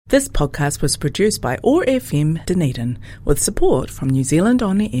This podcast was produced by OAR FM Dunedin with support from New Zealand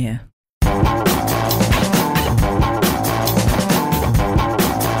On the Air.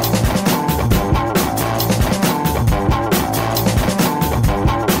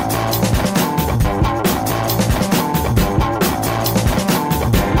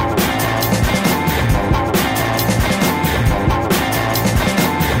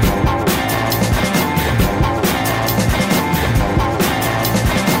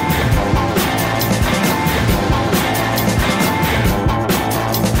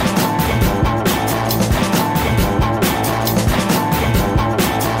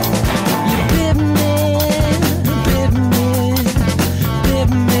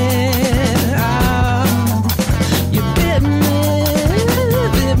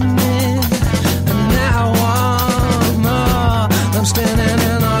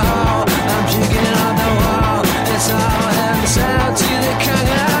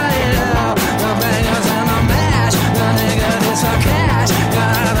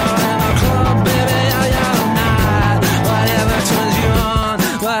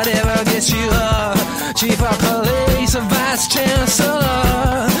 Chief of police, a vice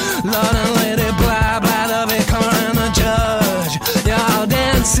chancellor, Lord and Lady Blah, by the vicar and the judge. You're all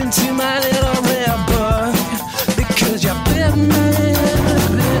dancing to my little red book, because you bit me,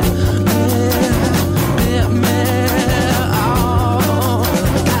 oh,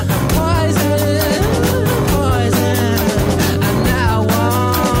 got the poison, and now I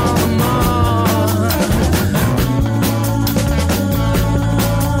want more.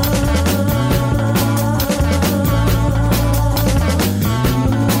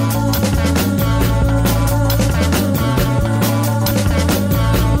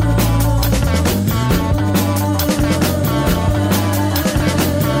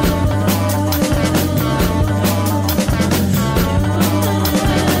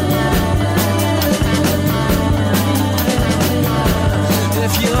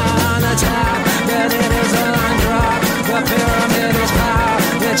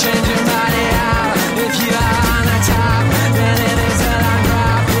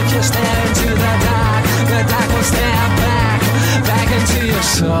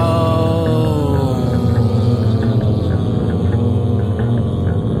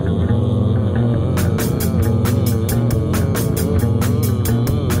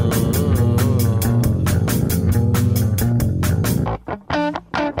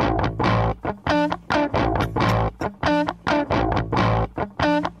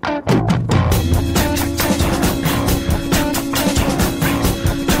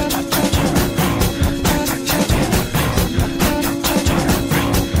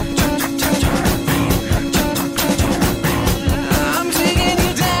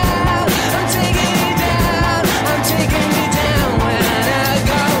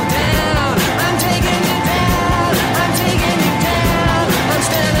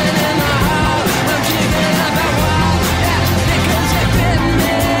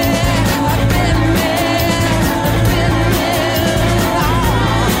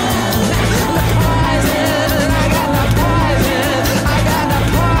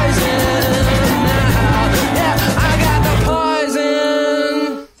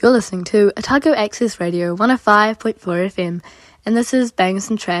 You're listening to Otago Access Radio 105.4 FM, and this is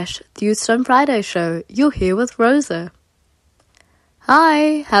Bangers and Trash, the Youthstone Friday show. You're here with Rosa.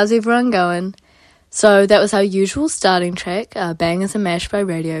 Hi, how's everyone going? So that was our usual starting track, Bangers and Mash by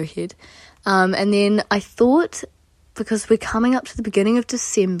Radiohead. And then I thought, because we're coming up to the beginning of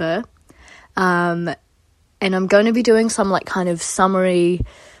December, and I'm going to be doing some like kind of summery,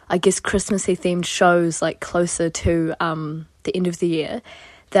 I guess Christmassy themed shows like closer to the end of the year,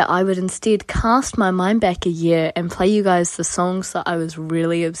 that I would instead cast my mind back a year and play you guys the songs that I was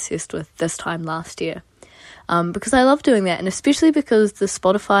really obsessed with this time last year. Because I love doing that, and especially because the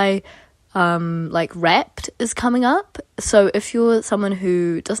Spotify like Wrapped is coming up. So if you're someone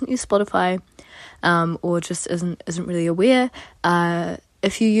who doesn't use Spotify or just isn't really aware,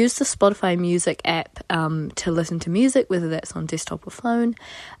 if you use the Spotify Music app to listen to music, whether that's on desktop or phone,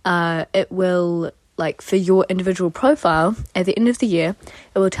 it will, like, for your individual profile, at the end of the year,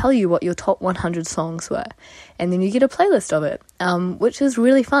 it will tell you what your top 100 songs were. And then you get a playlist of it, which is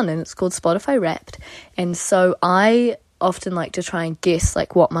really fun, and it's called Spotify Wrapped. And so I often like to try and guess,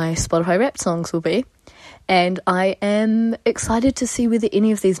 like, what my Spotify Wrapped songs will be. And I am excited to see whether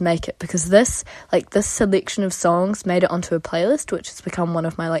any of these make it, because this selection of songs made it onto a playlist, which has become one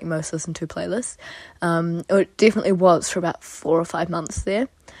of my, like, most listened to playlists. Or it definitely was for about 4 or 5 months there.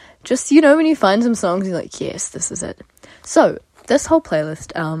 Just, you know, when you find some songs, you're like, yes, this is it. So, this whole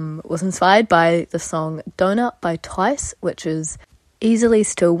playlist was inspired by the song Donut by Twice, which is easily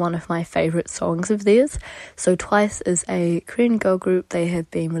still one of my favourite songs of theirs. So Twice is a Korean girl group. They have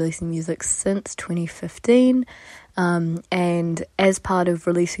been releasing music since 2015. And as part of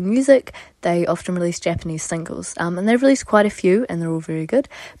releasing music, they often release Japanese singles. And they've released quite a few, and they're all very good.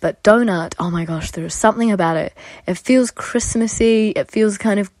 But Donut, oh my gosh, there is something about it. It feels Christmassy, it feels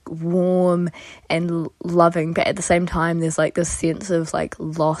kind of warm and loving, but at the same time, there's like this sense of like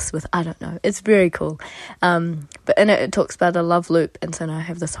loss with, I don't know, it's very cool. But in it talks about a love loop, and so now I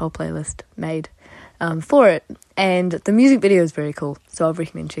have this whole playlist made for it, and the music video is very cool, so I'll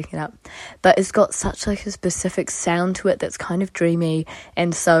recommend checking it out. But it's got such like a specific sound to it that's kind of dreamy,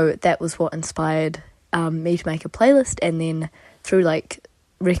 and so that was what inspired me to make a playlist. And then through like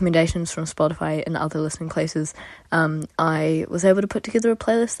recommendations from Spotify and other listening places, I was able to put together a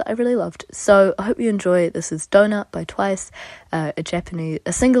playlist that I really loved. So I hope you enjoy it. This is Donut by Twice, a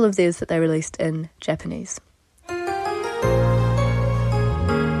single of theirs that they released in Japanese.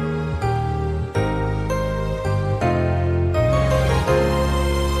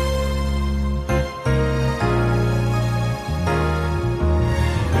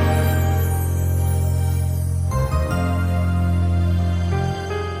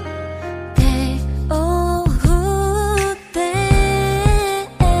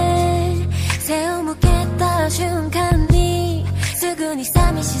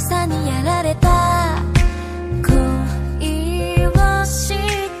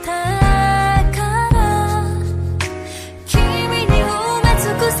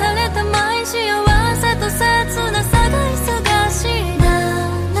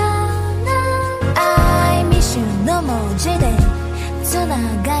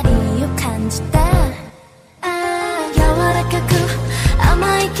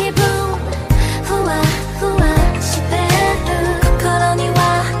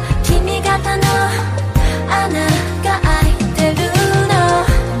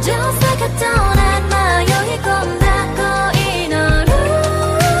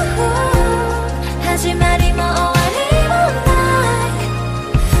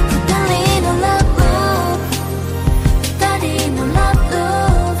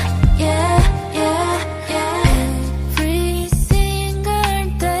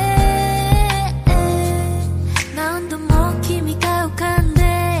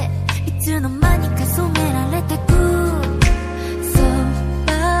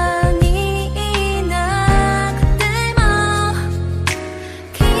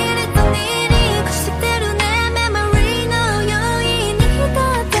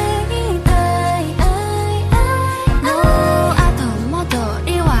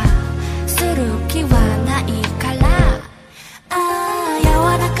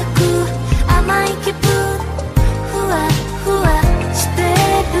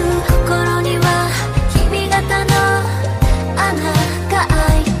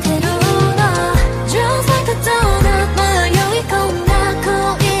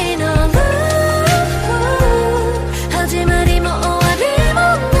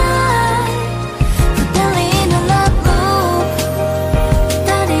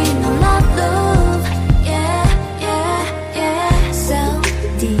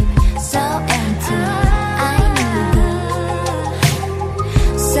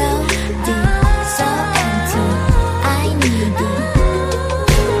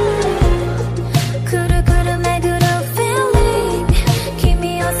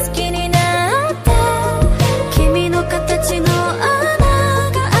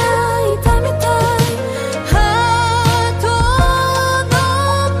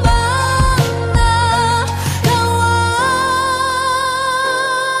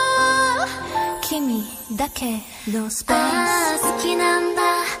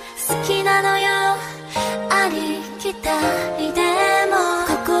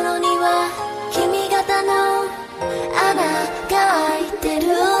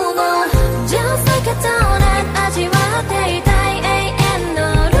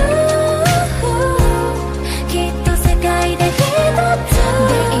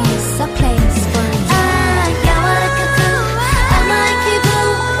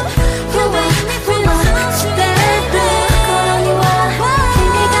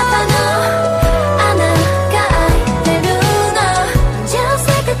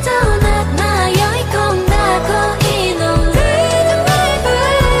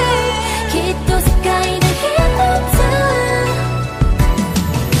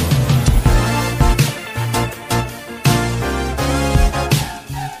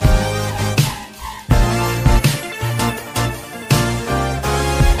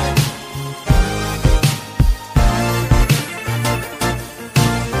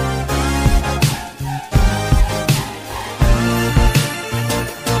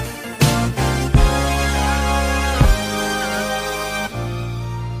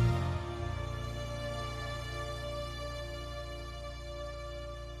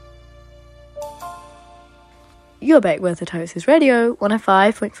 You're back with the Toasters Radio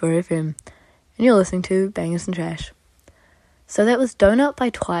 105.4 FM, and you're listening to Bangers and Trash. So that was Donut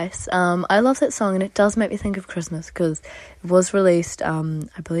by Twice. I love that song, and it does make me think of Christmas, because it was released, I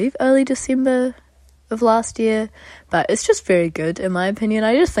believe, early December of last year, but it's just very good, in my opinion.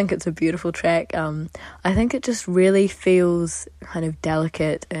 I just think it's a beautiful track. I think it just really feels kind of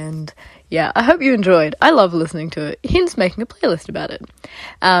delicate, and yeah, I hope you enjoyed. I love listening to it, hence making a playlist about it.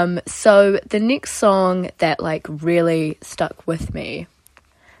 So the next song that like really stuck with me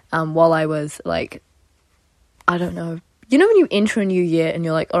while I was like, I don't know, you know when you enter a new year and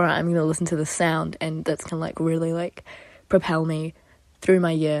you're like, alright, I'm going to listen to the sound, and that's going to like really like propel me through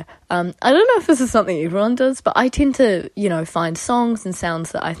my year. I don't know if this is something everyone does, but I tend to, you know, find songs and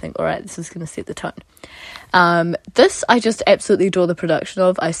sounds that I think, alright, this is going to set the tone. This I just absolutely adore the production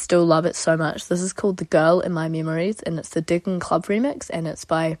of. I still love it so much. This is called The Girl in My Memories, and it's the Diggin' Club remix, and it's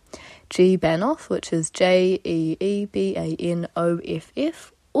by G Banoff, which is Jeebanoff,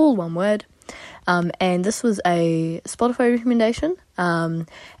 all one word. And this was a Spotify recommendation, and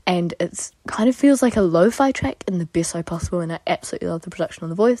it's kind of feels like a lo-fi track in the best way possible, and I absolutely love the production on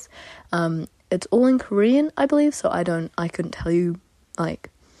the voice. It's all in Korean, I believe, so I couldn't tell you like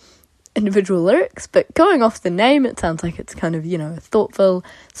individual lyrics, but going off the name, it sounds like it's kind of, you know, a thoughtful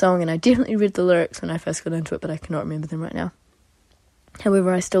song, and I definitely read the lyrics when I first got into it, but I cannot remember them right now.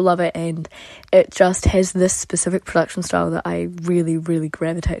 However, I still love it, and it just has this specific production style that I really, really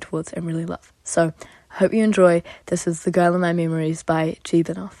gravitate towards and really love. So, I hope you enjoy. This is The Girl in My Memories by G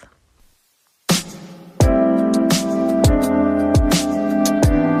Banoff.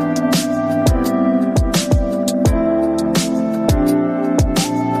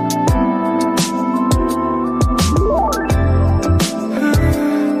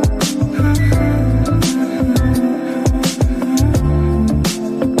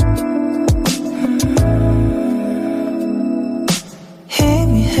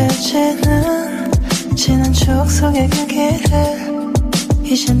 지난 추억 속의 그 길을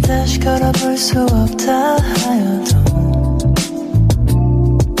이젠 다시 걸어볼 수 없다 하여도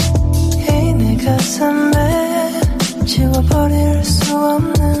이 내 가슴에 지워버릴 수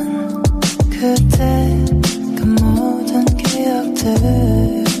없는 그때 그 모든 기억들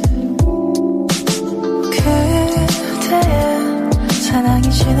그때의 사랑이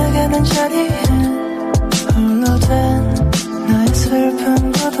지나가는 자리에 홀로 된 나의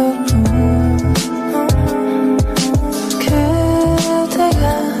슬픈 고독뿐 그대가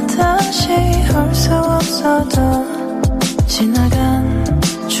다시 올 수 없어도 지나간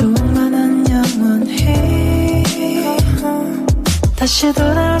추억만은 영원히 다시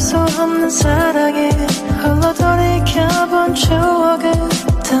돌아올 수 없는 사랑에 홀로 돌이켜본 추억은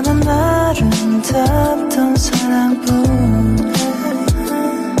담은 아름답던 사랑뿐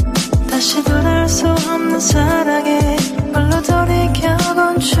다시 돌아올 수 없는 사랑에 홀로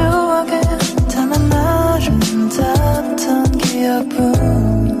돌이켜본 추억은 담은 아름답던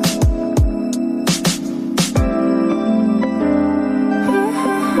기억뿐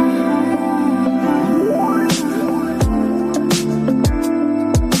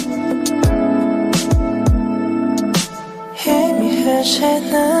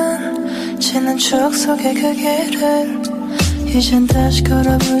희미해지는 지난 추억 속의 그 길을 이젠 다시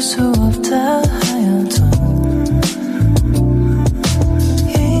걸어볼 수 없다 하여도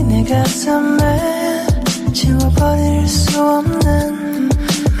이 내 가슴에 지워버릴 수 없는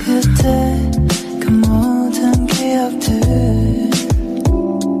그때 그 모든 기억들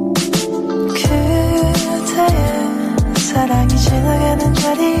그때의 사랑이 지나가는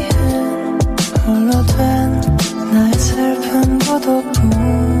자리엔 홀로 된 나의 슬픈 고독뿐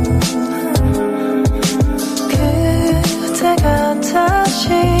그때가 다시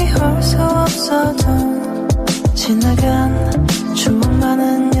올 수 없어도 지나간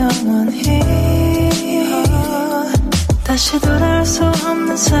추억만은 영원히 다시 돌아올 수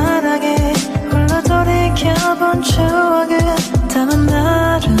없는 사랑에 홀로 돌이켜본 추억은 담은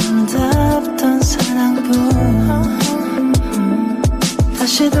아름답던 사랑뿐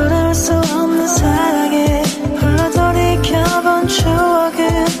다시 돌아올 수 없는 사랑에 홀로 돌이켜본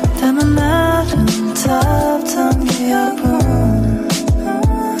추억은 담은 아름답던 기억뿐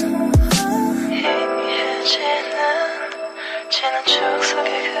희미해지는 지난 추억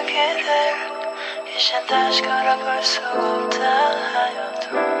속의 그 길을 이젠 다시 걸어볼 수 없다 하여도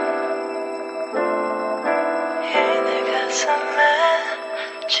이 내 가슴에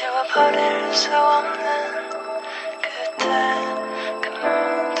지워버릴 수 없는 그때 그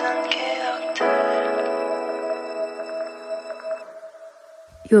모든 기억들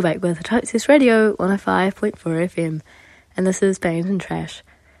You're back with the Toasters Radio 105.4 FM, and this is Bangers and Trash.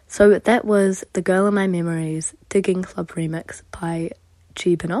 So that was The Girl in My Memories Digging Club remix by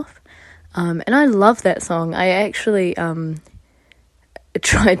G. Binoff. And I love that song. I actually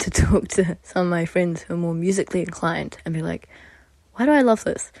tried to talk to some of my friends who are more musically inclined and be like, why do I love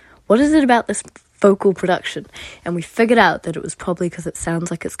this? What is it about this vocal production? And we figured out that it was probably because it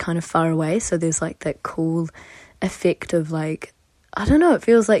sounds like it's kind of far away, so there's like that cool effect of like, I don't know, it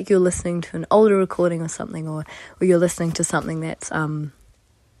feels like you're listening to an older recording or something, or you're listening to something that's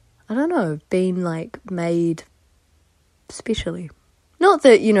I don't know, been like made specially. Not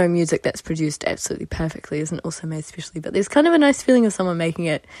that, you know, music that's produced absolutely perfectly isn't also made specially, but there's kind of a nice feeling of someone making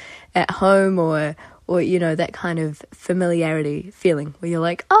it at home, or you know, that kind of familiarity feeling where you're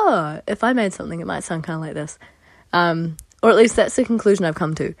like, oh, if I made something, it might sound kind of like this. Or at least that's the conclusion I've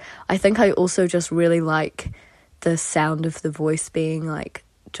come to. I think I also just really like the sound of the voice being like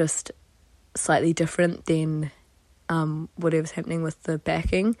just slightly different than whatever's happening with the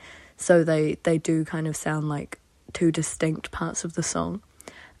backing. So they do kind of sound like two distinct parts of the song.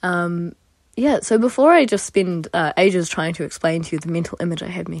 Yeah, so before I just spend ages trying to explain to you the mental image I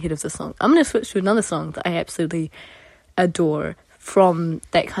had in my head of the song, I'm going to switch to another song that I absolutely adore from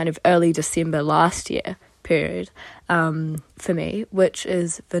that kind of early December last year period for me, which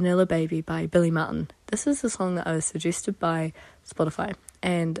is Vanilla Baby by Billy Martin. This is the song that I was suggested by Spotify,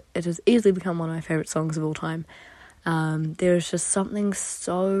 and it has easily become one of my favourite songs of all time. There is just something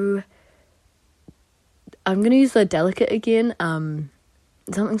so... I'm going to use the delicate again,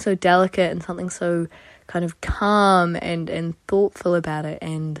 something so delicate and something so kind of calm and thoughtful about it,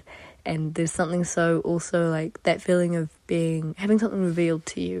 and there's something so also like that feeling of having something revealed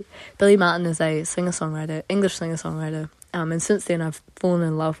to you. Billy Martin is a singer-songwriter, English singer-songwriter, and since then I've fallen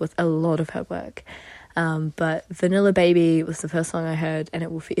in love with a lot of her work. But Vanilla Baby was the first song I heard, and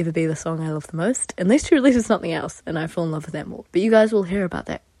it will forever be the song I love the most, unless she releases something else and I fall in love with that more. But you guys will hear about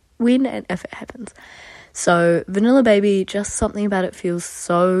that when and if it happens. So Vanilla Baby, just something about it feels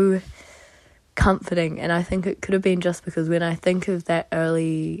so comforting, and I think it could have been just because when I think of that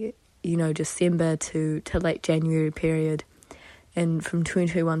early, you know, December to late January period, and from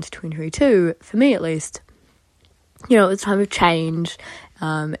 2021 to 2022, for me at least, you know, it was a time of change,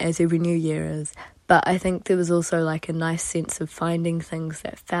 as every new year is, but I think there was also like a nice sense of finding things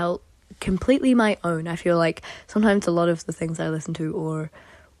that felt completely my own. I feel like sometimes a lot of the things I listen to or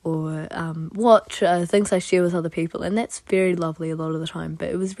watch things I share with other people, and that's very lovely a lot of the time, but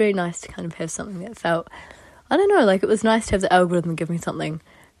it was very nice to kind of have something that felt, I don't know, like it was nice to have the algorithm give me something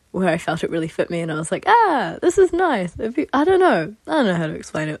where I felt it really fit me, and I was like, this is nice. I don't know how to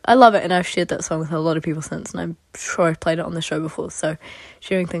explain it. I love it, and I've shared that song with a lot of people since, and I'm sure I've played it on the show before, so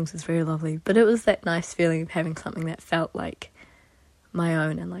sharing things is very lovely. But it was that nice feeling of having something that felt like my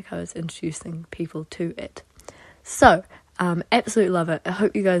own, and like I was introducing people to it. So absolutely love it. I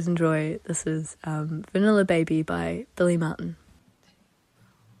hope you guys enjoy. This is Vanilla Baby by Billy Martin.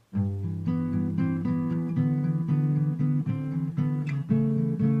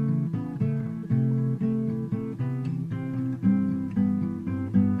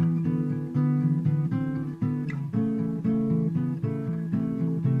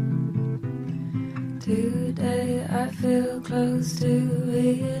 Today I feel close to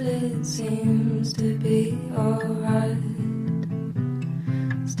real, it seems to be alright.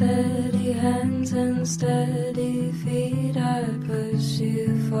 Steady hands and steady feet, I push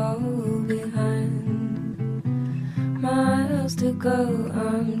you fall behind. Miles to go,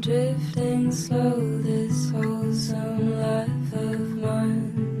 I'm drifting slow, this wholesome life of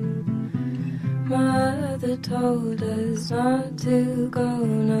mine. Mother told us not to go,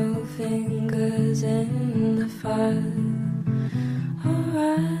 no fingers in the fire.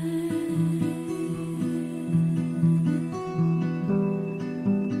 Alright.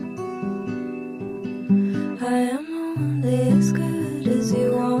 I am only as good as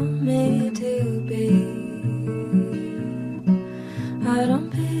you want me to be. I don't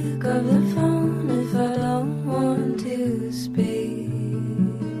pick up the phone if I don't want to speak.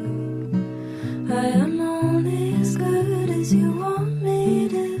 I am only as good as you want me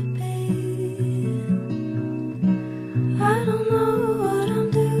to be. I don't know what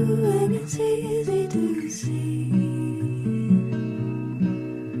I'm doing, it's easy to see.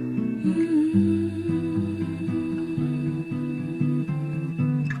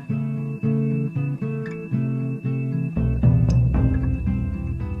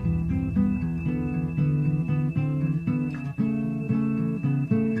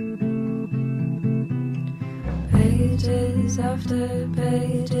 Pages after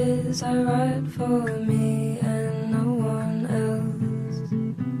pages I write for me and no one else.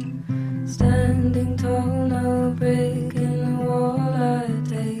 Standing tall, no break in the wall, I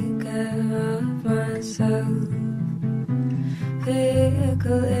take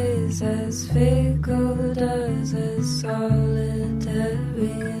miracle is as fickle as a solitary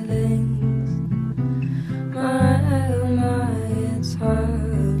links. My, it's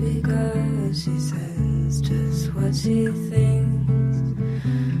hard because she says just what she thinks.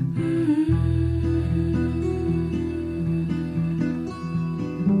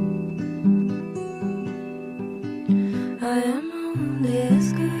 I am only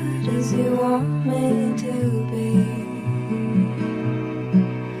as good as you want me to be.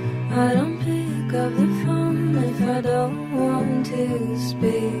 I don't pick up the phone if I don't want to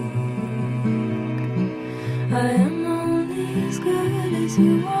speak. I am only as good as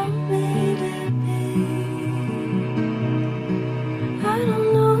you want me to be. I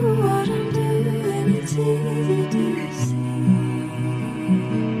don't know what I'm doing, it's easy to see.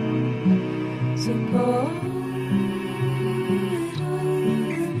 So pour it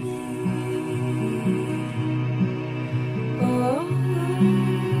over me. Pour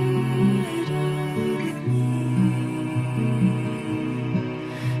it over me.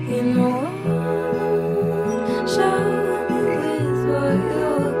 You know, shower me with what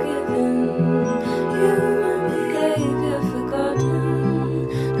you're giving. Human behavior forgotten.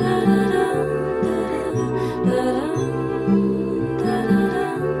 Da da da da da da da da da.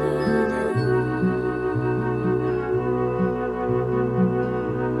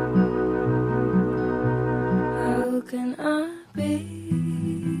 How can I be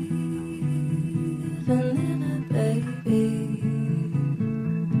vanilla, baby?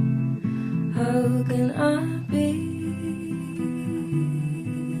 How can I be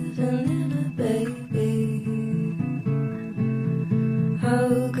vanilla, baby? How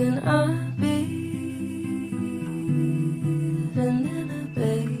can I be vanilla,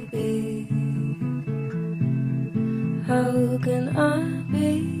 baby? How can I be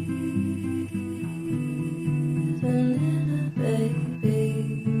vanilla, baby?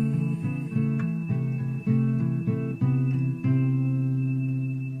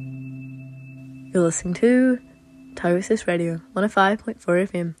 You're listening to Otago Access Radio, 105.4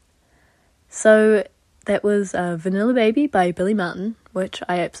 FM. So that was Vanilla Baby by Billy Martin, which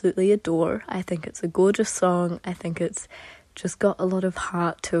I absolutely adore. I think it's a gorgeous song. I think it's just got a lot of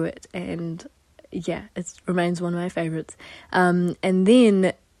heart to it, and yeah, it remains one of my favourites. And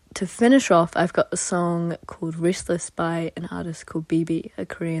then to finish off, I've got a song called Restless by an artist called BB, a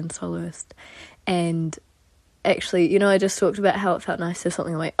Korean soloist. And actually, I just talked about how it felt nice to have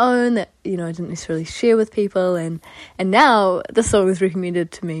something of my own that, I didn't necessarily share with people, and now this song was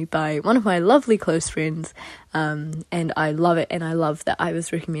recommended to me by one of my lovely close friends, and I love it, and I love that I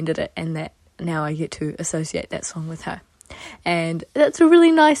was recommended it, and that now I get to associate that song with her. And that's a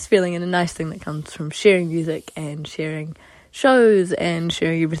really nice feeling, and a nice thing that comes from sharing music and sharing shows and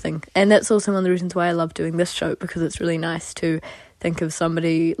sharing everything. And that's also one of the reasons why I love doing this show, because it's really nice to think of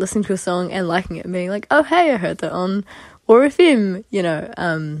somebody listening to a song and liking it and being like, oh hey, I heard that on OAR FM,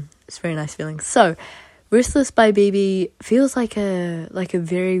 it's a very nice feeling. So Restless by BB feels like a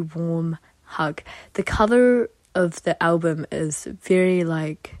very warm hug. The cover of the album is very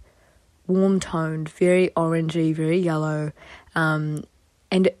warm toned, very orangey, very yellow, and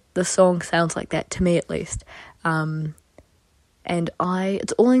the song sounds like that to me, at least. And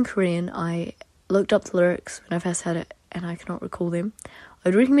it's all in Korean. I looked up the lyrics when I first had it, and I cannot recall them.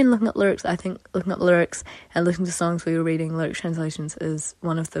 I'd recommend looking up lyrics. I think looking up lyrics and listening to songs where you're reading lyric translations is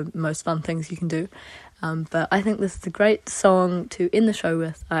one of the most fun things you can do. But I think this is a great song to end the show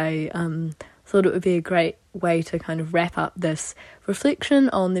with. I thought it would be a great way to kind of wrap up this reflection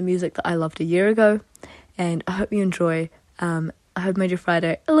on the music that I loved a year ago. And I hope you enjoy. I hope made your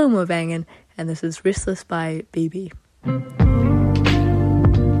Friday a little more banging. And this is Restless by BB.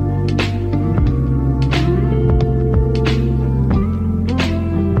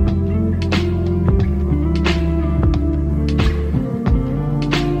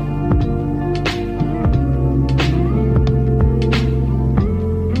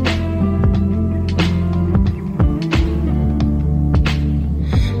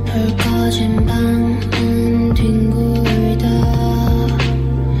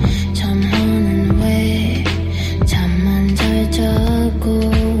 잠하는 왜 잠만 잘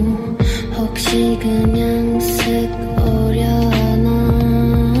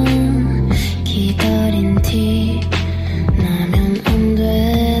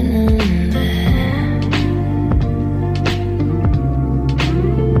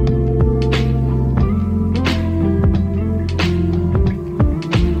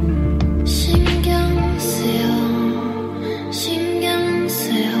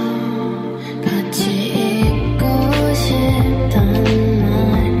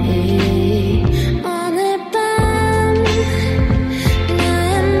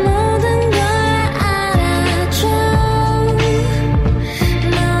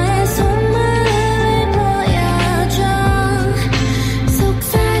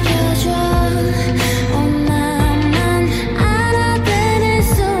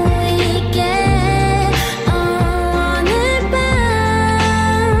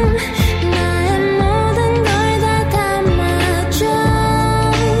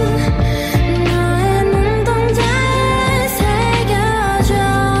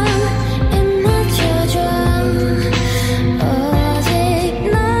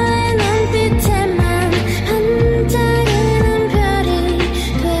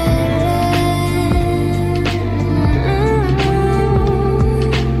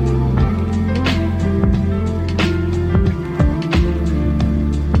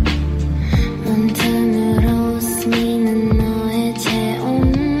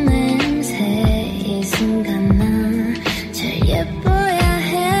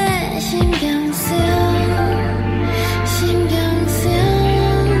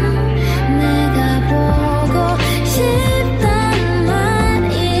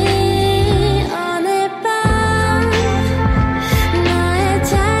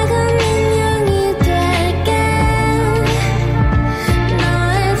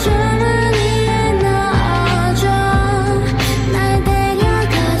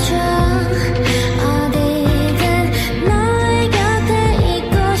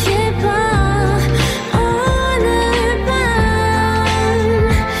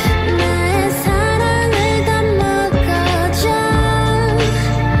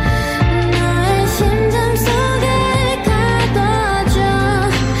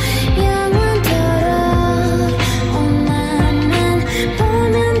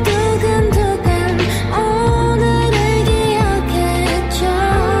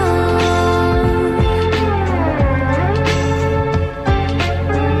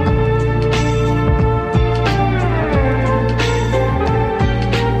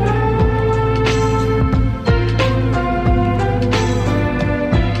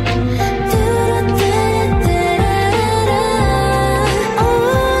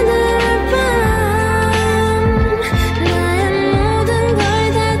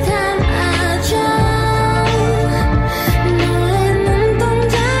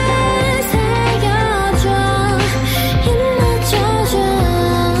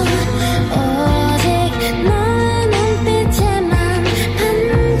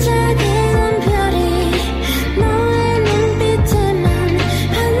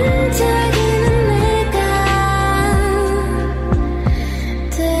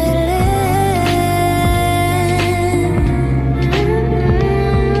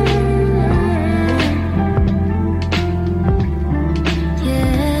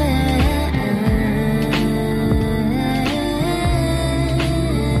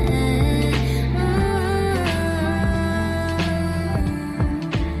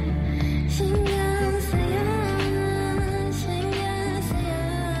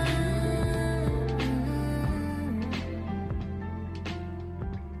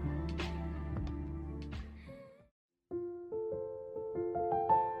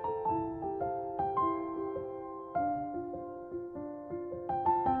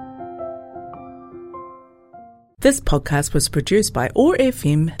This podcast was produced by OAR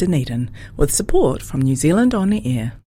FM Dunedin with support from New Zealand On the Air.